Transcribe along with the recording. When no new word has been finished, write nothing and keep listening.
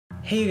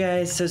Hey you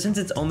guys, so since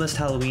it's almost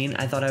Halloween,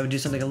 I thought I would do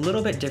something a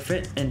little bit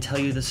different and tell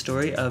you the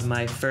story of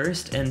my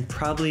first and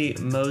probably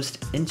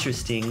most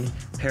interesting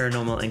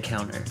paranormal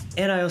encounter.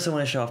 And I also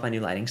want to show off my new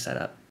lighting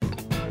setup.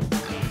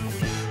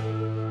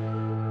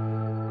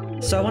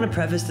 So I want to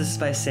preface this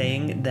by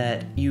saying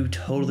that you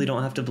totally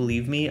don't have to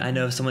believe me. I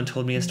know if someone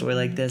told me a story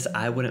like this,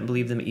 I wouldn't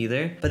believe them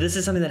either. But this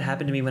is something that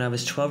happened to me when I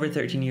was 12 or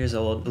 13 years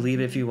old.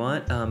 Believe it if you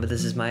want, but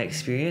this is my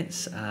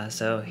experience.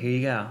 So here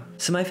you go.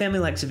 So my family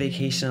likes to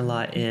vacation a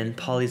lot in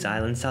Pawleys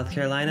Island, South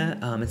Carolina.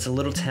 It's a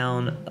little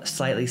town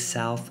slightly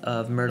south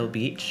of Myrtle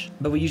Beach.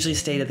 But we usually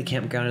stayed at the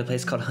campground at a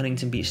place called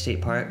Huntington Beach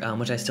State Park,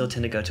 which I still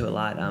tend to go to a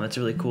lot. It's a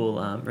really cool,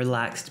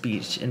 relaxed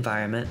beach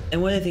environment.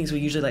 And one of the things we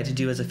usually like to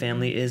do as a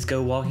family is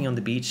go walking on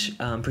the beach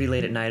pretty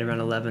late at night, around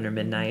 11 or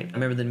midnight. I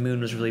remember the moon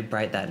was really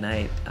bright that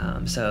night,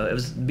 so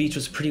the beach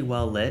was pretty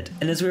well lit.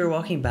 And as we were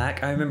walking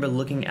back, I remember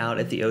looking out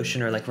at the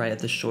ocean, or like right at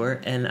the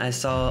shore, and I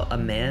saw a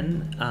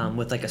man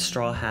with like a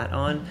straw hat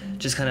on,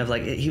 just kind of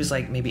like, he was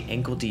like maybe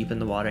ankle deep in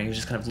the water, and he was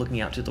just kind of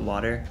looking out to the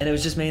water, and it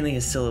was just mainly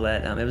his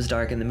silhouette. It was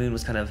dark and the moon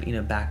was kind of,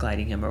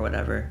 backlighting him or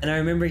whatever. And I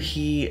remember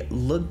he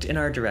looked in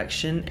our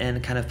direction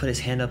and kind of put his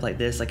hand up like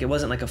this, like it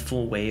wasn't like a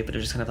full wave, but it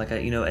was just kind of like a,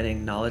 an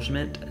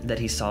acknowledgement that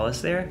he saw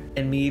us there.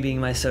 And me being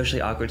my socially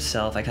awkward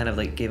self, I kind of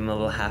like gave him a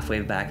little half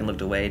wave back and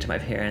looked away to my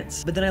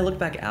parents. But then I looked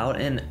back out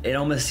and it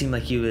almost seemed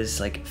like he was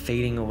like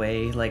fading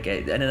away. Like, I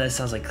know that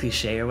sounds like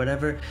cliche or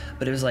whatever,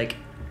 but it was like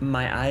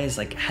my eyes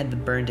like had the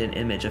burned in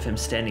image of him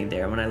standing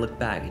there. When I looked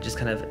back, it just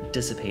kind of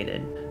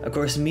dissipated. Of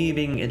course, me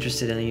being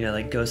interested in,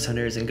 like ghost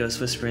hunters and ghost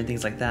whisperer and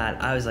things like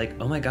that, I was like,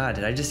 oh my God,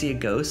 did I just see a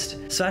ghost?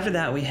 So after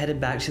that, we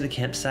headed back to the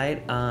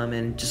campsite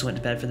and just went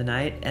to bed for the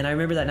night. And I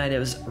remember that night it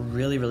was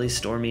really, really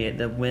stormy.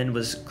 The wind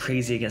was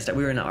crazy against it.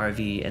 We were in an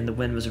RV and the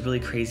wind was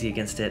really crazy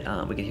against it.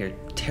 We could hear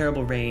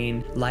terrible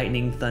rain,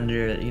 lightning,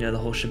 thunder, the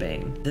whole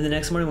shebang. Then the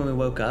next morning when we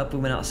woke up, we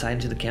went outside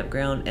into the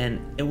campground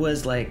and it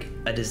was like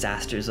a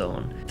disaster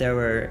zone. There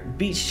were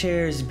beach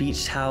chairs,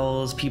 beach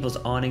towels, people's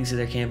awnings of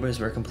their campers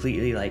were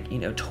completely like,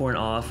 torn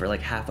off or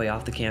like halfway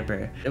off the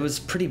camper. It was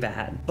pretty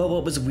bad. But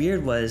what was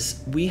weird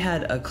was we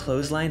had a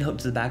clothesline hooked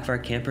to the back of our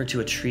camper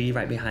to a tree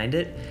right behind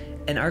it.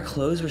 And our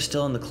clothes were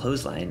still on the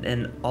clothesline,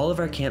 and all of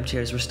our camp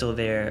chairs were still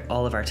there.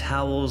 All of our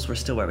towels were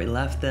still where we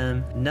left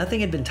them. Nothing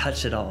had been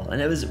touched at all,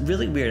 and it was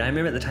really weird. I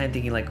remember at the time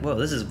thinking like, whoa,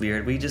 this is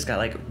weird. We just got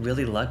like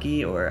really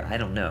lucky, or I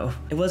don't know.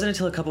 It wasn't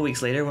until a couple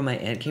weeks later when my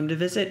aunt came to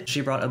visit,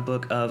 she brought a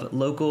book of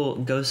local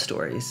ghost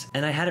stories.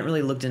 And I hadn't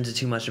really looked into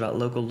too much about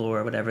local lore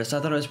or whatever, so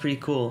I thought it was pretty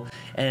cool.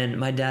 And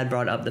my dad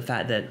brought up the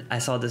fact that I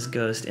saw this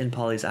ghost in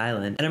Pawleys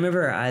Island. And I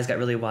remember her eyes got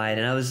really wide,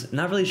 and I was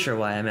not really sure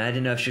why. I mean, I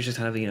didn't know if she was just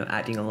kind of,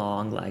 acting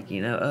along like,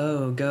 oh,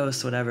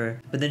 ghosts,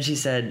 whatever. But then she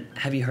said,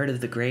 have you heard of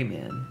the gray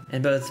man?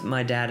 And both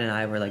my dad and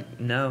I were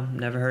like, no,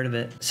 never heard of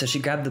it. So she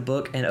grabbed the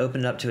book and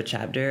opened it up to a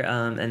chapter,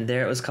 and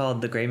there it was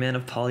called The Gray Man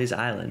of Pawleys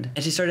Island.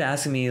 And she started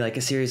asking me like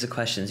a series of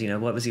questions,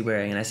 what was he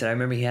wearing? And I said, I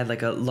remember he had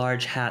like a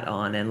large hat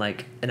on and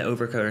like an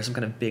overcoat or some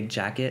kind of big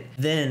jacket.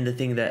 Then the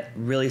thing that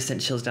really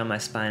sent chills down my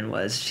spine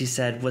was, she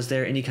said, was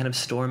there any kind of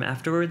storm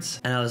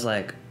afterwards? And I was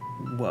like,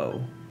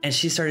 whoa. And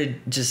she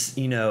started just,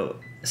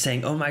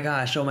 saying, oh my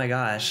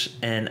gosh,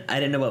 and I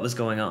didn't know what was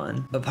going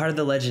on. But part of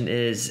the legend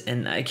is,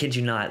 and I kid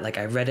you not, like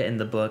I read it in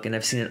the book and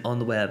I've seen it on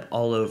the web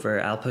all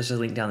over. I'll post a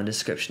link down in the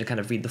description to kind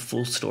of read the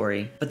full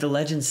story. But the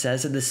legend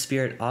says that the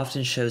spirit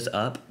often shows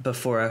up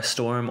before a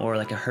storm or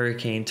like a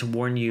hurricane to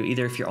warn you,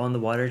 either if you're on the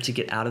water to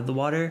get out of the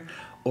water,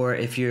 or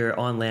if you're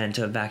on land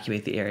to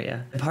evacuate the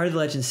area. And part of the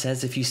legend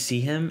says if you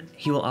see him,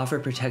 he will offer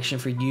protection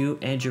for you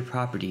and your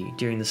property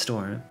during the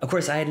storm. Of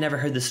course, I had never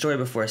heard this story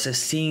before, so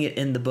seeing it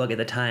in the book at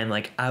the time,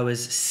 like I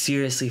was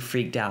seriously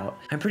freaked out.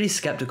 I'm pretty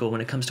skeptical when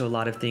it comes to a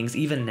lot of things,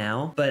 even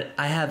now, but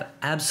I have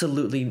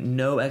absolutely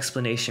no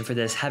explanation for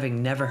this,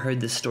 having never heard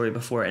this story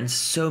before, and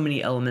so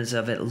many elements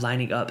of it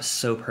lining up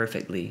so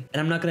perfectly. And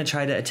I'm not gonna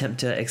try to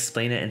attempt to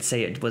explain it and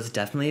say it was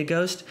definitely a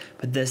ghost,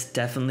 but this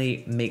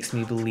definitely makes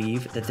me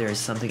believe that there is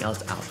something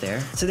else out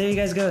there. So there you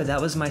guys go. That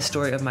was my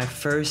story of my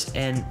first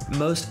and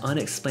most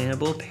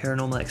unexplainable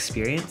paranormal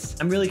experience.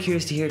 I'm really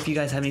curious to hear if you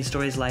guys have any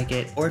stories like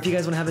it, or if you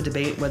guys want to have a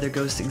debate whether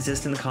ghosts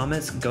exist in the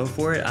comments, go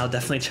for it. I'll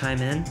definitely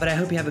chime in. But I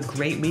hope you have a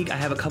great week. I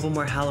have a couple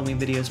more Halloween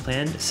videos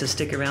planned, so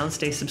stick around,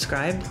 stay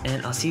subscribed,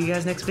 and I'll see you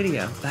guys next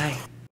video. Bye.